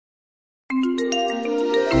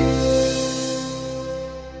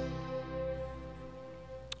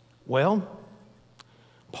Well,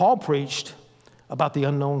 Paul preached about the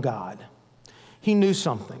unknown God. He knew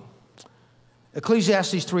something.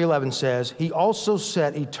 Ecclesiastes 3:11 says, he also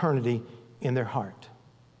set eternity in their heart.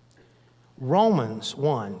 Romans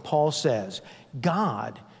 1, Paul says,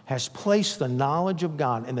 God has placed the knowledge of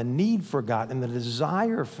God and the need for God and the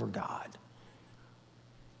desire for God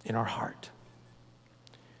in our heart.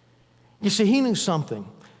 You see, he knew something.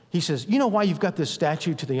 He says, you know why you've got this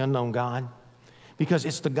statue to the unknown God? Because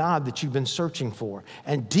it's the God that you've been searching for.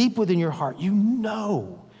 And deep within your heart, you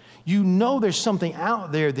know there's something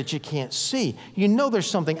out there that you can't see. You know there's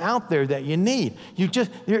something out there that you need.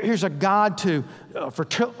 Here's a God to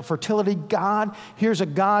fertility God. Here's a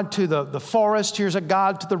God to the forest. Here's a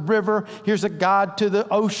God to the river. Here's a God to the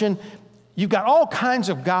ocean. You've got all kinds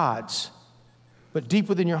of gods. But deep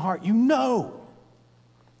within your heart, you know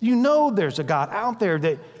there's a God out there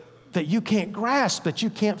that you can't grasp, that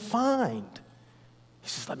you can't find. He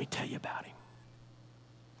says, let me tell you about him.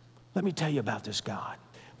 Let me tell you about this God.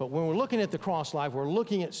 But when we're looking at the cross life, we're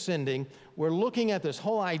looking at sending, we're looking at this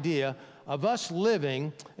whole idea of us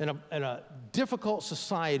living in a difficult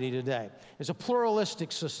society today. It's a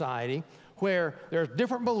pluralistic society where there are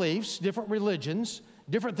different beliefs, different religions,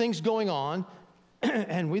 different things going on,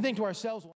 and we think to ourselves,